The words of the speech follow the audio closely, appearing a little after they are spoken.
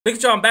Look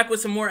at y'all, I'm back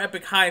with some more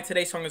Epic High, and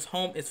today's song is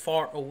Home is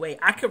Far Away.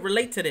 I could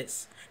relate to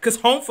this,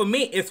 because home for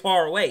me is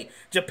far away.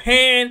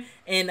 Japan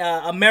and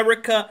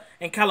America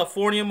and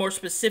California, more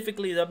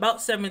specifically, is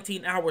about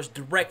 17 hours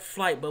direct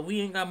flight, but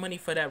we ain't got money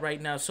for that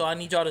right now, so I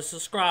need y'all to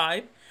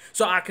subscribe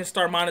so I can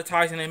start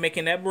monetizing and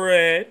making that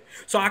bread,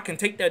 so I can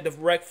take that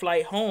direct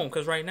flight home,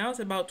 because right now it's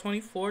about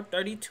 24,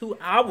 32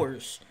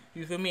 hours.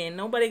 You feel me? And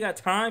nobody got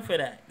time for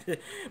that.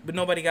 But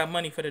nobody got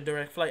money for the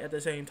direct flight at the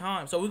same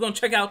time. So we're going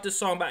to check out this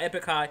song by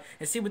EPIKAI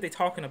and see what they're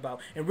talking about.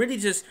 And really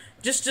just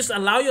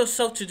allow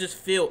yourself to just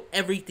feel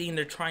everything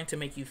they're trying to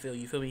make you feel.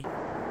 You feel me?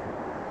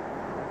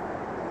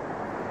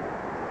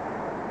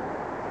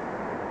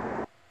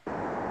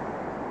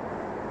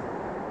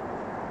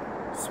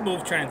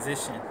 Smooth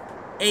transition.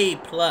 A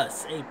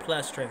plus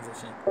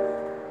transition.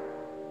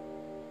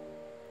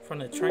 From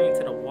the train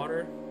to the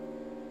water.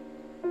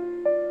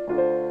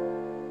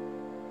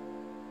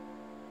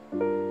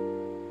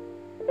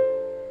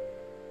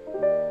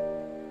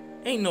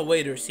 Ain't no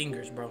way they're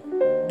singers, bro.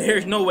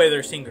 There's no way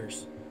they're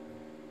singers.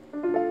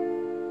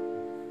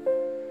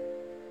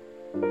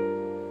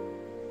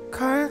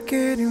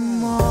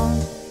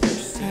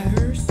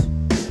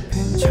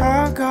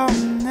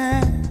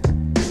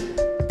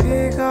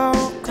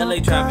 LA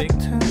traffic.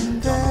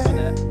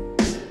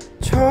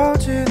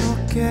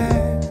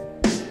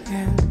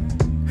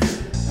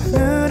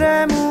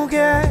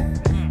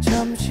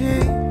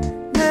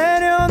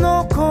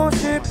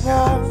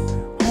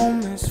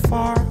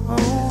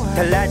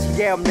 달라진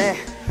게 없네.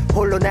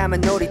 홀로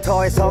남은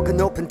놀이터에서 그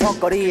높은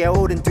턱걸이에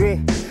오른 뒤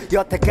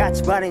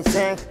여태까지 반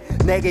인생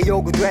내게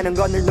요구되는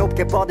건 늘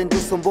높게 뻗은 두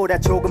손보다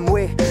조금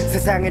위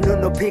세상의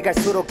눈높이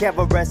갈수록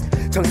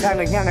에버레스트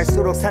정상을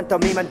향할수록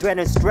산더미만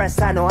되는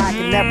스트레스 I know I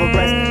can never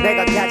rest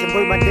내가 가진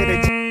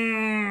불만들을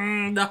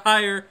The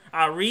higher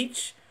I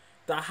reach,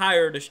 the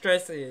higher the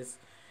stress is.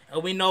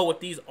 And we know with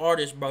these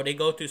artists, bro, they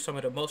go through some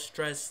of the most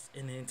stress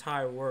in the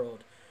entire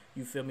world.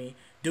 You feel me?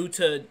 Due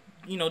to,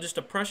 you know, just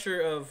the pressure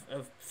of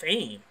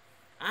fame.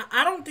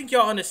 I don't think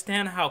y'all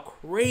understand how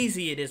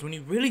crazy it is when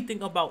you really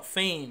think about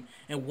fame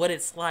and what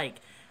it's like.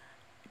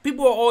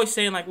 People are always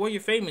saying, like, well, you're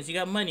famous, you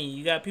got money,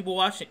 you got people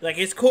watching. Like,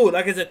 it's cool.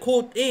 Like, it's a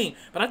cool thing.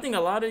 But I think a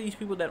lot of these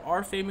people that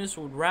are famous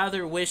would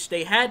rather wish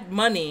they had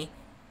money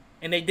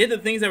and they did the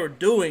things they were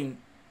doing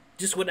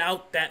just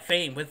without that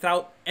fame,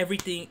 without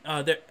everything,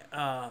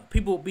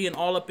 people being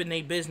all up in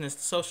their business,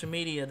 the social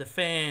media, the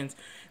fans.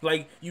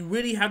 Like, you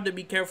really have to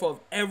be careful of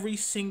every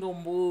single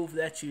move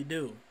that you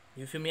do.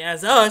 You feel me?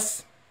 As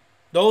us,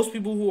 those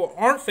people who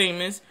aren't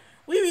famous,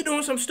 we be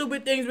doing some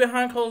stupid things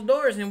behind closed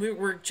doors and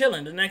we're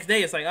chilling. The next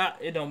day, it's like,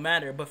 it don't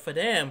matter. But for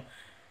them,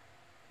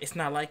 it's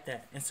not like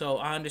that. And so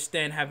I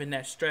understand having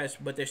that stress,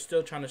 but they're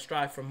still trying to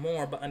strive for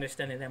more, but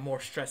understanding that more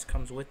stress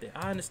comes with it.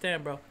 I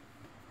understand, bro.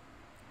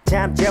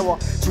 잠 재워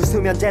줄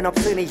서면 젠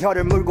없으니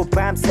혀를 물고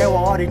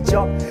밤새워 어릴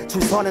적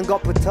줄 서는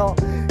것부터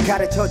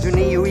가르쳐준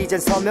이유 이젠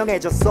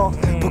선명해졌어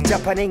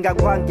복잡한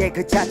인간관계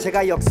그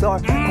자체가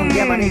역설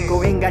관계만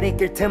있고 인간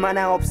있길 틈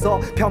하나 없어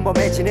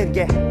평범해지는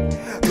게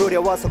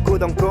두려워서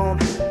꾸던 꿈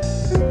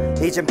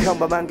이젠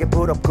평범한 게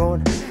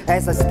부럽군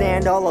As I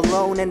stand all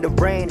alone in the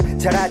rain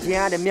잘하지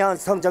않으면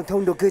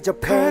성장통도 그저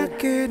pain 갈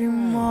길이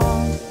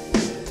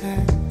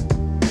먼데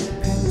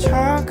빈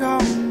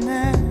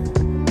차가운데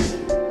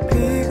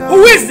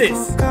Who is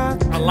this?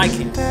 I like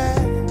it.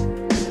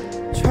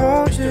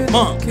 Mr.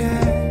 Monk.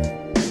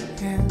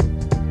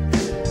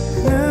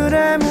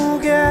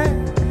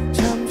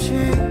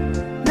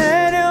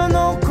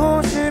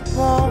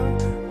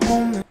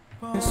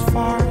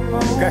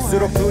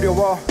 갈수록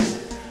두려워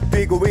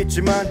뛰고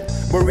있지만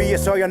뭘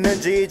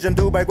위해서였는지 이젠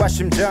두 발과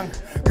심장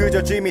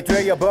그저 짐이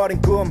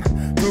되어버린 꿈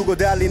두고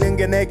달리는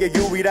게 내게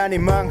유일한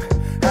희망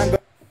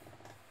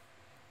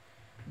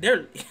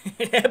They're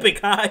epic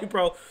high,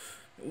 bro.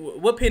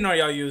 What pen are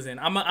y'all using?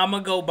 I'm gonna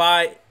go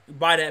buy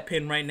that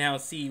pen right now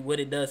and see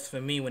what it does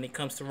for me when it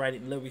comes to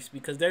writing lyrics,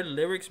 because their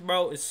lyrics,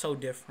 bro, is so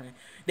different.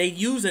 They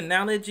use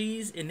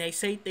analogies and they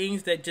say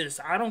things that just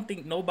I don't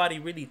think nobody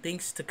really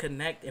thinks to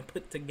connect and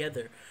put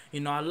together. You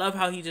know, I love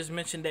how he just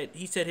mentioned that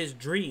he said his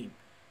dream,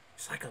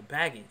 it's like a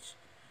baggage.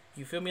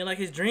 You feel me? Like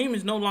his dream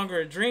is no longer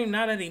a dream.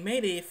 Now that he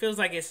made it, it feels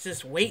like it's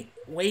just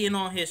weighing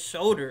on his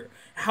shoulder.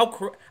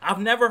 I've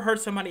never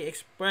heard somebody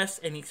express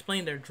and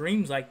explain their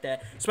dreams like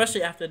that,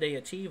 especially after they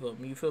achieve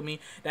them. You feel me?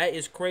 That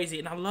is crazy.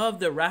 And I love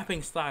the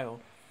rapping style.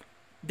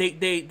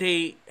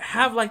 They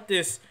have like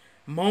this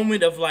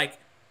moment of like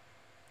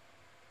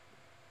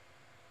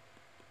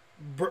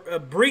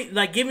breathe,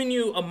 like giving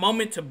you a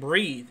moment to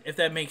breathe, if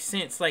that makes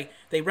sense. Like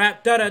they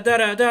rap da da da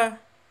da da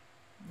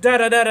da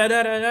da da da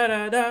da da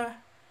da da.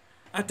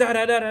 Da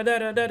da da da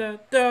da da da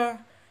da.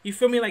 You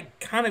feel me? Like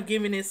kind of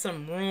giving it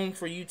some room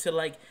for you to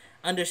like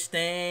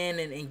understand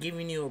and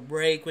giving you a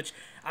break, which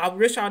I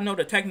wish I know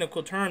the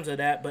technical terms of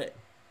that, but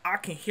I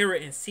can hear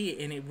it and see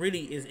it, and it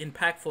really is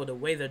impactful the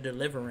way they're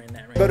delivering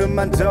that right now.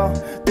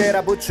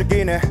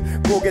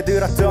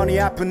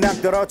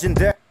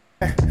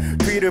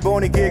 뒤를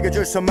보니 길게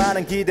줄 서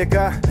많은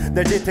기대가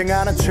날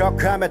지탱하는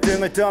척하며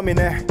등을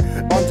떠미네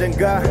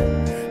언젠가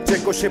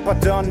붙잡고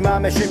싶었던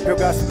맘의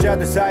쉼표가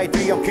숫자들 사이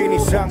뒤엉킨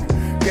이상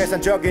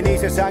계산적인 이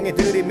세상에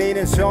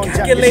들이미는 손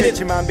잡기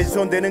싫지만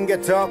빈손대는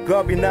게 더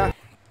겁이 나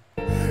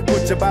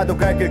붙잡아도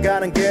갈 길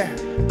가는 게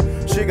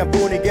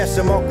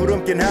시간뿐이겠어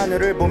먹구름 낀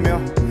하늘을 보며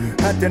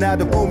한때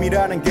나도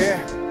꿈이라는 게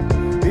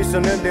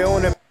있었는데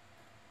오늘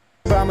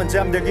밤은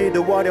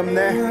잠들기도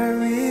어렵네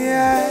널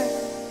위해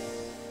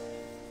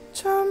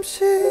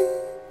잠시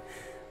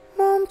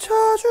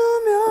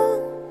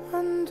멈춰주면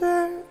안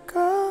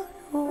될까요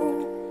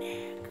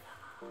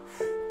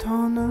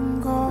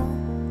더는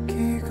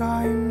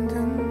걷기가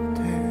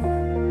힘든데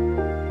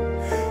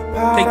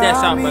Take that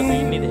shot, brother.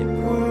 You need it.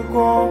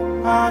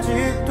 불고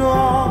아직도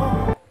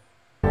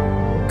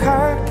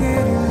갈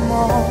길이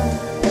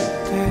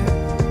먼데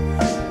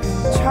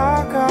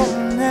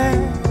차가운네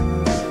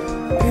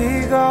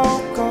비가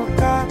올 것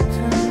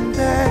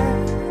같은데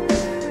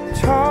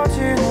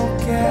처진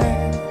어깨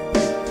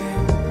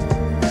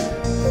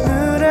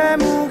오늘의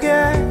무게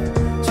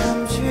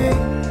잠시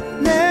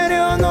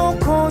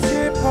내려놓고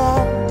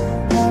싶어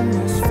Home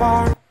is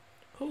far.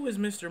 Who is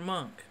Mr.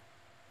 Monk?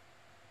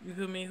 You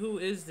feel me? Who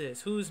is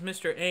this? Who's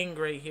Mr. Ang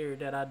right here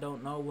that I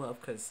don't know of?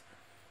 Because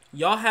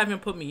y'all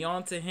haven't put me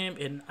on to him,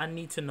 and I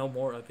need to know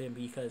more of him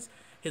because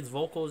his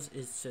vocals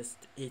is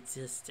it's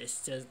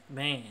just,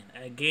 man,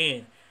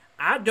 again,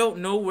 I don't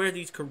know where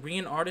these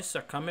Korean artists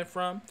are coming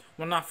from.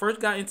 When I first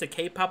got into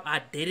K-pop,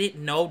 I didn't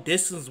know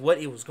this is what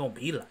it was going to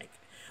be like.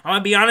 I'm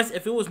going to be honest,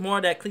 if it was more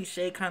of that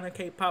cliche kind of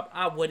K-pop,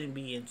 I wouldn't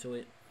be into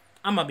it.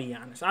 I'm going to be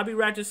honest. I'll be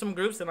ratching some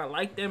groups, and I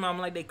like them. I'm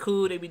like, they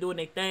cool, they be doing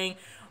their thing.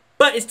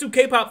 But it's too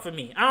K-pop for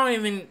me. I don't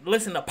even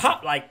listen to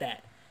pop like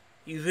that.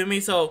 You feel me?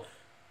 So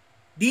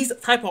these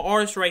type of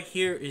artists right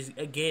here is,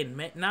 again,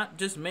 not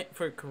just meant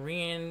for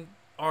Korean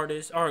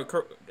artists or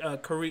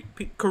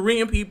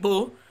Korean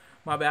people.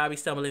 My bad, I be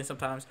stumbling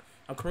sometimes.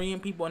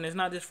 Korean people, and it's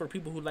not just for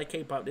people who like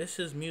K-pop. This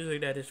is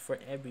music that is for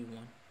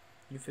everyone.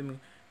 You feel me?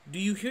 Do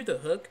you hear the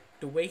hook?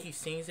 The way he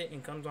sings it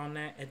and comes on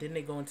that, and then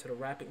they go into the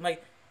rapping.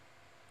 Like,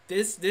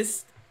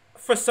 this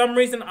for some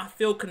reason, I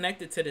feel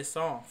connected to this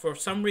song. For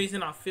some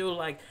reason, I feel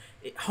like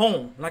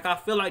home. Like, I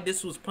feel like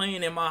this was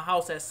playing in my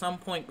house at some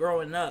point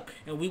growing up,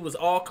 and we was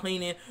all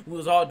cleaning, we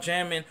was all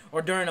jamming,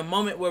 or during a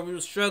moment where we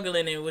was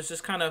struggling, and it was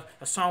just kind of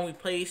a song we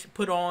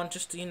put on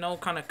just to, you know,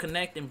 kind of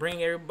connect and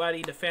bring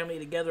everybody, the family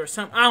together or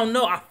something. I don't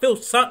know. I feel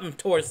something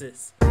towards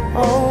this.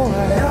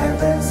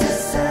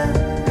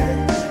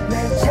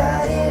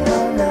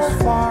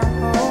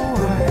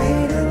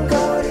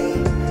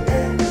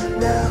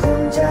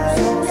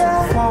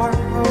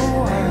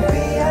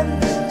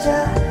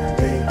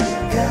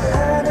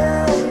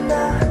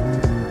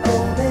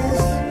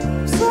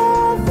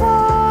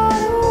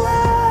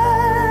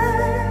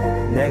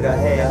 내가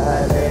해야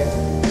할 일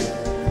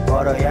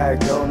벌어야 할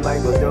돈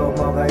말고도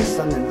뭐가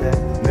있었는데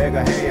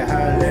내가 해야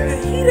할 일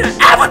He the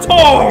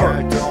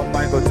Avatar! 돈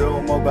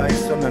말고도 뭐가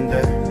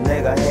있었는데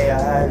내가 해야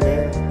할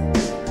일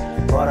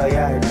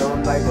벌어야 할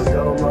돈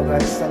말고도 뭐가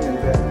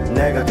있었는데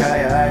내가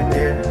가야 할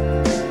일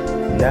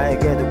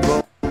나에게도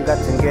꿈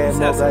같은 게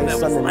뭐가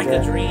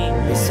있었는데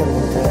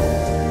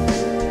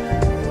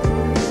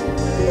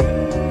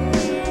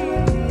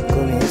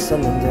꿈이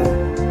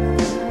있었는데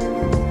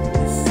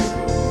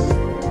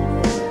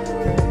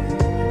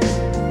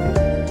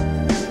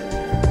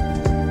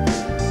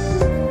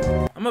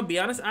I'm gonna be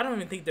honest, I don't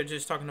even think they're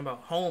just talking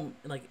about home,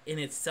 like, in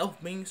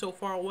itself being so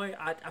far away.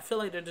 I feel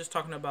like they're just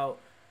talking about,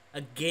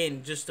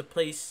 again, just the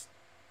place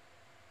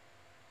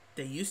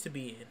they used to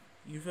be in.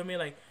 You feel me?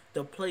 Like,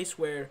 the place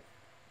where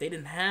they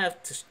didn't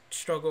have to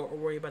struggle or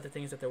worry about the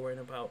things that they're worrying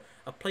about.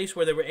 A place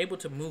where they were able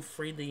to move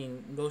freely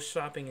and go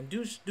shopping and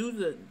do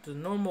the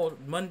normal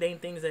mundane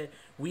things that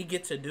we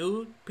get to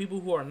do.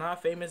 People who are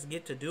not famous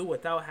get to do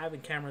without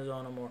having cameras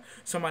on them or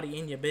somebody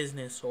in your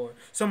business or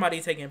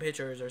somebody taking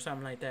pictures or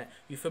something like that.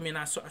 You feel me?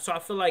 And so I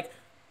feel like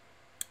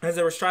as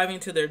they were striving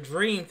to their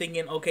dream,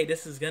 thinking, okay,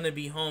 this is gonna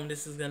be home.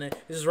 This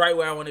is right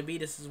where I want to be.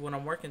 This is what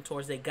I'm working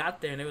towards. They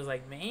got there and it was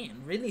like,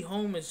 man, really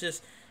home is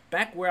just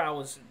back where I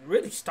was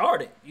really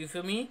started. You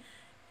feel me?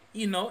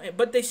 You know,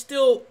 but they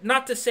still,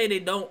 not to say they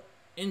don't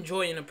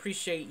enjoy and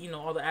appreciate, you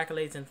know, all the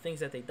accolades and things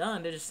that they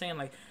done. They're just saying,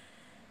 like,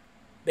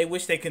 they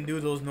wish they can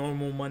do those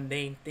normal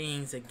mundane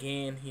things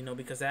again, you know,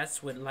 because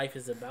that's what life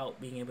is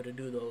about, being able to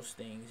do those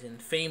things. And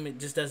fame, it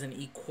just doesn't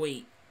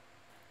equate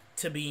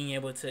to being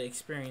able to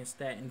experience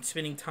that and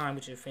spending time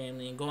with your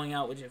family and going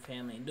out with your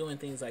family and doing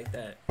things like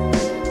that.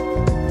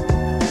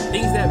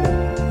 Things that,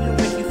 you know,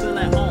 make you feel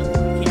at home.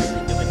 You can't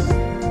really do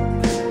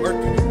anything. Just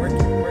working,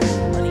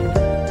 money,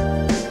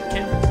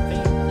 camera,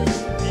 fame,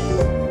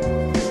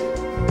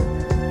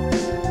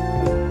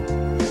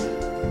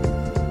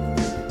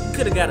 He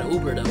could have got an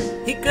Uber,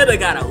 though. He could have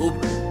got an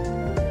Uber.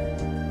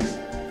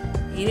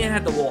 He didn't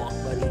have to walk,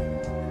 buddy.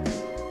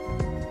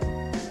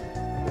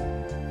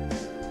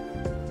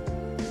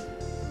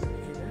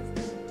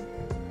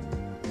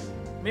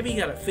 Maybe he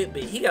got a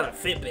Fitbit. He got a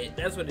Fitbit.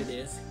 That's what it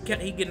is.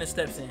 He getting the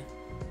steps in.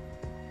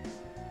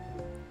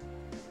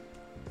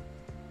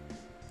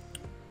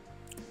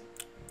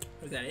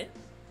 Is that it?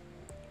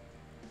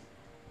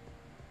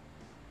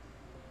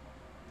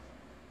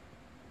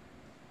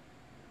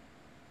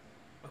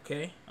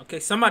 Okay. Okay,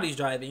 somebody's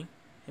driving.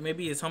 And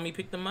maybe his homie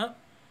picked them up.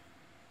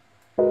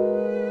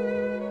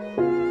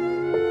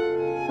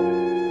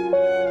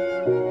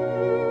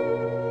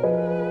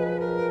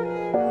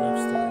 Love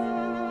story.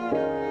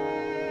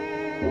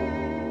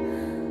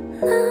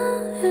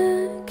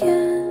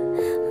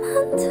 나에게만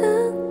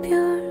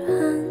특별한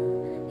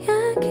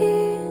얘기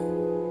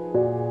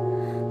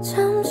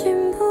잠시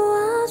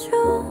보아줘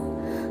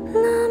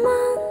나만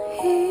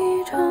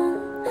이런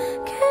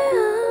게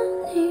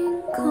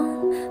아닌 건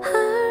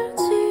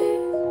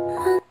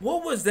알지만.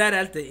 What was that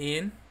at the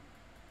end?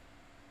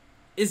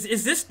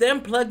 Is this them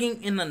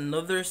plugging in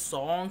another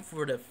song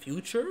for the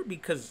future?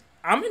 Because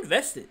I'm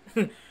invested.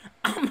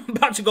 I'm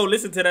about to go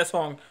listen to that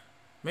song.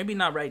 Maybe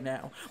not right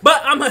now,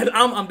 but I'm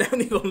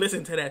definitely gonna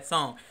listen to that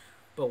song.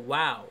 But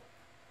wow,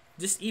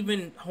 just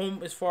even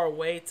Home is Far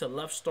Away to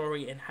Love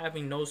Story and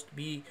having those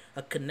be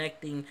a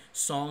connecting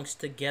songs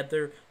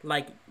together,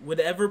 like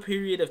whatever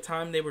period of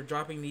time they were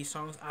dropping these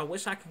songs, I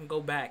wish I can go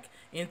back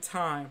in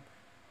time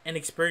and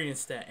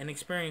experience that and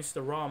experience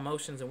the raw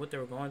emotions and what they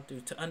were going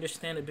through to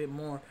understand a bit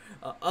more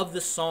of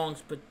the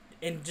songs, but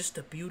and just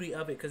the beauty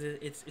of it, because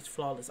it's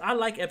flawless. I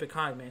like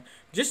EPIKHI, man.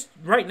 Just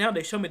right now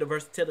they show me the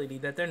versatility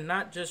that they're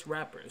not just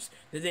rappers,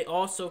 that they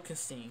also can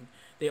sing,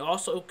 they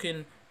also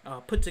can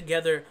put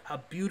together a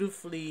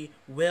beautifully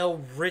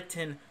well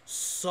written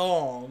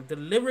song. The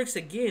lyrics,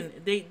 again,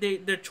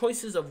 their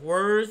choices of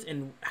words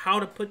and how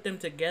to put them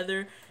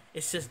together,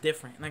 it's just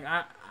different. Like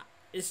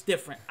it's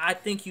different. I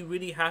think you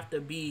really have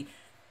to be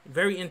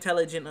very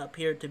intelligent up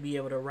here to be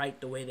able to write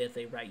the way that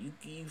they write.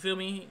 You feel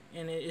me?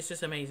 And it's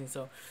just amazing.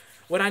 So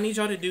what I need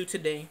y'all to do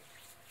today,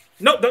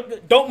 no,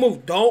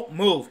 don't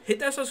move. Hit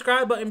that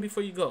subscribe button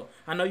before you go.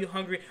 I know you're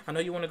hungry. I know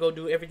you want to go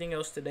do everything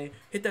else today.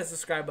 Hit that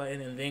subscribe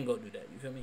button and then go do that. You feel me?